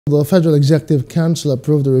The Federal Executive Council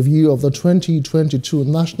approved the review of the 2022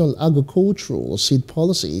 National Agricultural Seed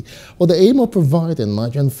Policy with the aim of providing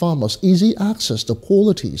Nigerian farmers easy access to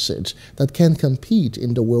quality seeds that can compete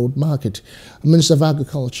in the world market. Minister of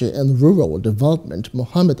Agriculture and Rural Development,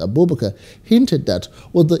 Mohammed Abubakar, hinted that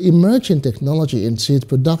with the emerging technology in seed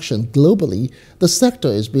production globally, the sector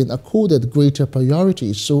is being accorded greater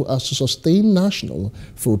priority so as to sustain national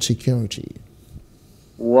food security.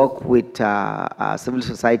 Work with civil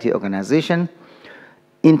society organization,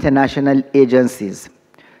 international agencies.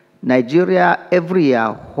 Nigeria every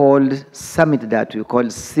year holds summit that we call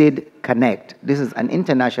Seed Connect. This is an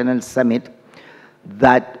international summit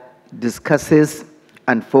that discusses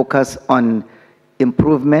and focuses on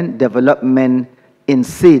improvement, development in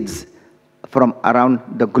seeds from around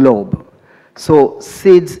the globe. So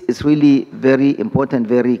seeds is really very important,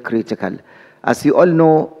 very critical. As you all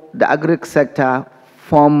know, the Agric sector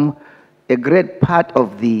form a great part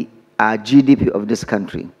of the GDP of this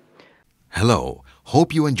country. Hello,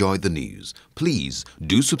 hope you enjoyed the news. Please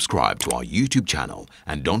do subscribe to our YouTube channel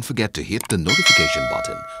and don't forget to hit the notification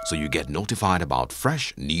button so you get notified about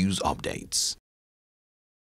fresh news updates.